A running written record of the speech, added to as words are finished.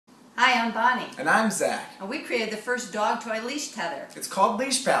Hi, I'm Bonnie. And I'm Zach. And we created the first dog toy leash tether. It's called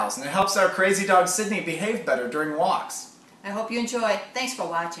LeashPals, and it helps our crazy dog Sydney behave better during walks. I hope you enjoy. Thanks for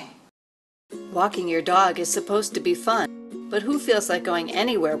watching. Walking your dog is supposed to be fun, but who feels like going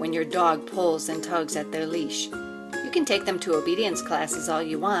anywhere when your dog pulls and tugs at their leash? You can take them to obedience classes all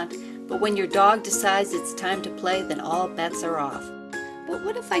you want, but when your dog decides it's time to play, then all bets are off. But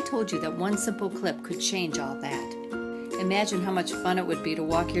what if I told you that one simple clip could change all that? Imagine how much fun it would be to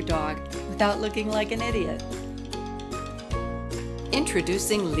walk your dog without looking like an idiot.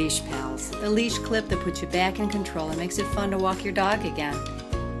 Introducing LeashPals, the leash clip that puts you back in control and makes it fun to walk your dog again.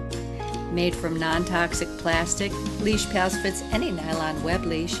 Made from non-toxic plastic, LeashPals fits any nylon web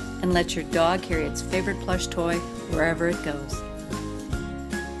leash and lets your dog carry its favorite plush toy wherever it goes.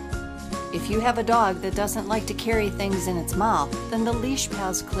 If you have a dog that doesn't like to carry things in its mouth, then the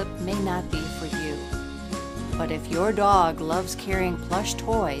LeashPals clip may not be for you. But if your dog loves carrying plush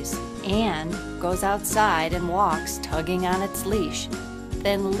toys and goes outside and walks tugging on its leash,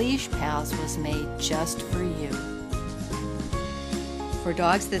 then LeashPals was made just for you. For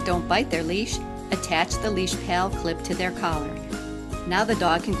dogs that don't bite their leash, attach the LeashPal clip to their collar. Now the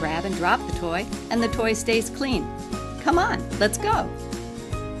dog can grab and drop the toy, and the toy stays clean. Come on, let's go!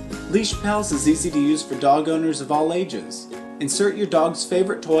 LeashPals is easy to use for dog owners of all ages. Insert your dog's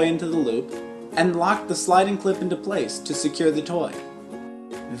favorite toy into the loop, and lock the sliding clip into place to secure the toy.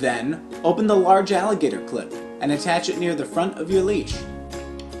 Then, open the large alligator clip and attach it near the front of your leash.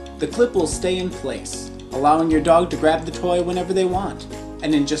 The clip will stay in place, allowing your dog to grab the toy whenever they want,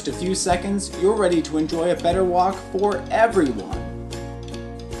 and in just a few seconds, you're ready to enjoy a better walk for everyone.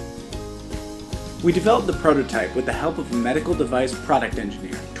 We developed the prototype with the help of a medical device product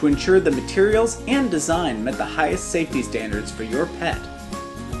engineer to ensure the materials and design met the highest safety standards for your pet.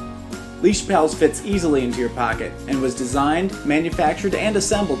 LeashPals fits easily into your pocket and was designed, manufactured, and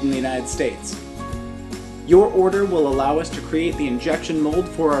assembled in the United States. Your order will allow us to create the injection mold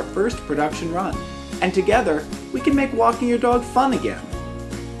for our first production run, and together we can make walking your dog fun again.